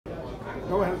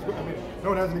no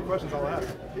one has any questions, I'll ask.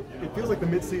 It feels like the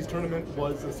mid-season tournament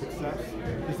was a success.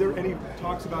 Is there any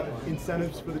talks about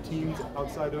incentives for the teams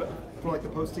outside of it, for like the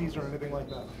postseason or anything like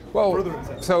that? Well, further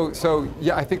incentives? So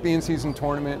yeah, I think the in-season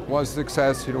tournament was a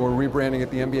success. You know, we're rebranding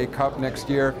it the NBA Cup next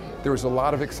year. There was a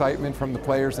lot of excitement from the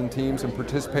players and teams in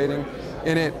participating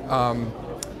in it.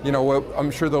 You know,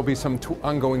 I'm sure there'll be some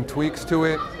ongoing tweaks to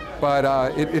it, but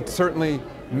it certainly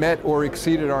met or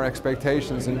exceeded our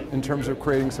expectations in terms of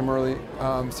creating some early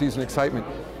season excitement.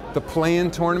 The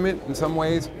play-in tournament, in some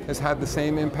ways, has had the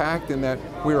same impact in that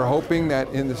we were hoping that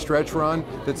in the stretch run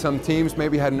that some teams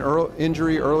maybe had an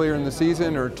injury earlier in the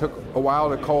season or took a while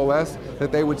to coalesce,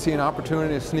 that they would see an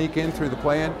opportunity to sneak in through the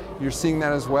play-in. You're seeing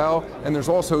that as well. And there's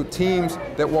also teams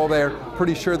that, while they're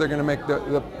pretty sure they're going to make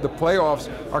the playoffs,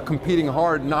 are competing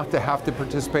hard not to have to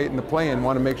participate in the play-in,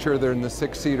 want to make sure they're in the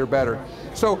 6th seed or better.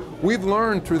 So we've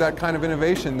learned through that kind of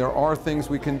innovation there are things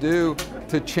we can do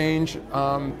to change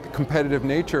the competitive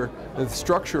nature, the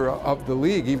structure of the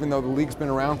league. Even though the league's been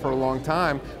around for a long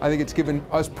time, I think it's given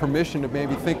us permission to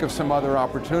maybe think of some other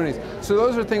opportunities. So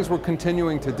those are things we're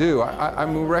continuing to do. I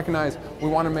mean, we recognize we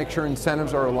want to make sure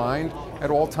incentives are aligned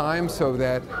at all times so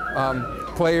that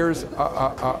players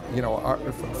you know, are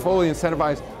fully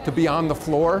incentivized to be on the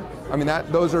floor. I mean,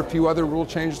 those are a few other rule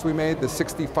changes we made. The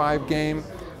 65-game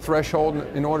threshold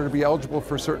in order to be eligible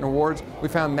for certain awards. We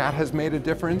found that has made a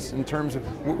difference in terms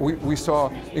of, we saw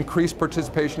increased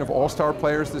participation of all-star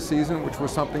players this season, which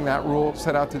was something that rule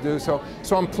set out to do. So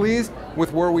I'm pleased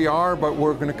with where we are, but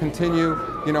we're going to continue,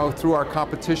 you know, through our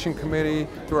competition committee,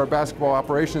 through our basketball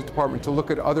operations department, to look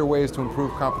at other ways to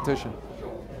improve competition.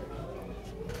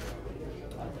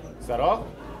 Is that all?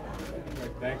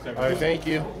 Thanks, everybody. All right, thank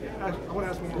you. I want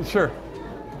to ask one more. Sure.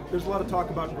 There's a lot of talk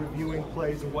about reviewing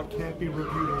plays and what can't be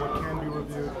reviewed and what can be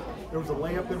reviewed. There was a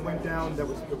layup that went down, there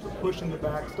was a push in the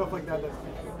back, stuff like that.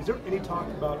 Is there any talk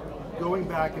about going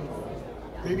back and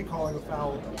maybe calling a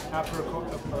foul after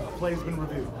a play's been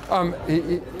reviewed?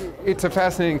 It's a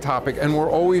fascinating topic, and we're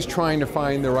always trying to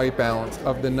find the right balance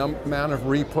of the amount of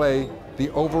replay,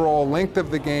 the overall length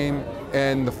of the game,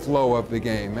 and the flow of the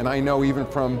game. And I know even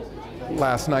from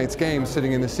last night's game,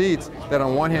 sitting in the seats, that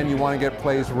on one hand you want to get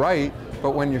plays right,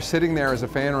 but when you're sitting there as a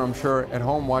fan, or I'm sure at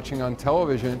home watching on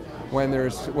television, when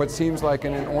there's what seems like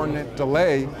an inordinate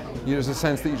delay, there's a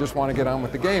sense that you just want to get on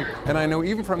with the game. And I know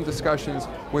even from discussions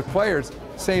with players,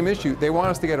 same issue. They want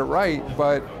us to get it right,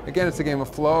 but again, it's a game of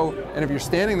flow, and if you're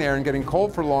standing there and getting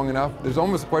cold for long enough, there's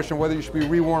almost a question of whether you should be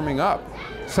re-warming up.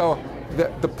 So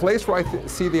the place where I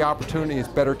see the opportunity is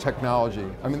better technology.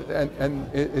 I mean, and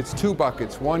it's two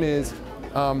buckets. One is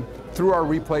through our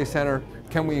replay center,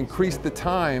 can we increase the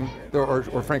time,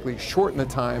 or frankly shorten the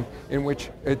time in which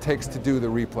it takes to do the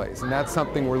replays? And that's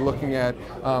something we're looking at,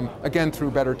 again,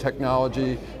 through better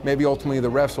technology. Maybe ultimately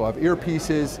the refs will have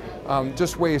earpieces,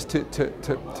 just ways to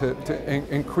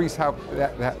increase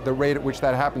the rate at which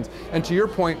that happens. And to your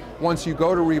point, once you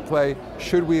go to replay,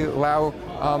 should we allow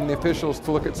the officials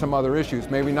to look at some other issues?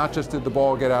 Maybe not just did the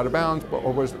ball get out of bounds, but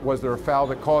or was there a foul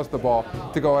that caused the ball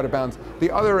to go out of bounds? The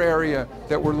other area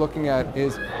that we're looking at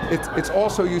is it's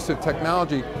also use of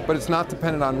technology, but it's not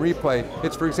dependent on replay.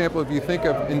 It's, for example, if you think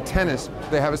of in tennis,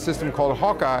 they have a system called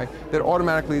Hawkeye that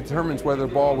automatically determines whether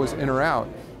the ball was in or out.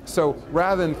 So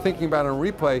rather than thinking about it on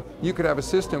replay, you could have a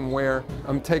system where,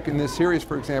 I'm taking this series,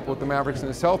 for example, with the Mavericks and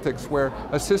the Celtics, where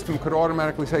a system could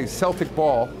automatically say Celtic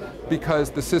ball, because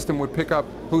the system would pick up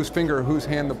whose finger, whose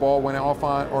hand the ball went off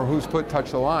on, or whose foot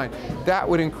touched the line. That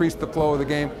would increase the flow of the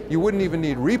game. You wouldn't even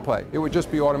need replay. It would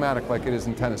just be automatic like it is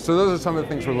in tennis. So those are some of the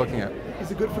things we're looking at.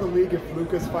 Is it good for the league if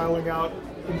Luka's fouling out?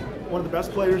 One of the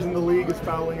best players in the league is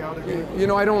fouling out again? You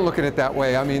know, I don't look at it that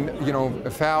way. I mean, you know,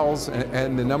 fouls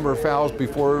and the number of fouls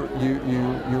before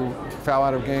you foul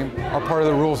out of game are part of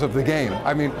the rules of the game.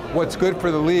 I mean, what's good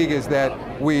for the league is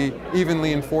that we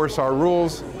evenly enforce our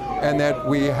rules and that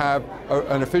we have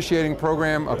an officiating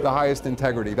program of the highest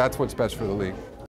integrity. That's what's best for the league.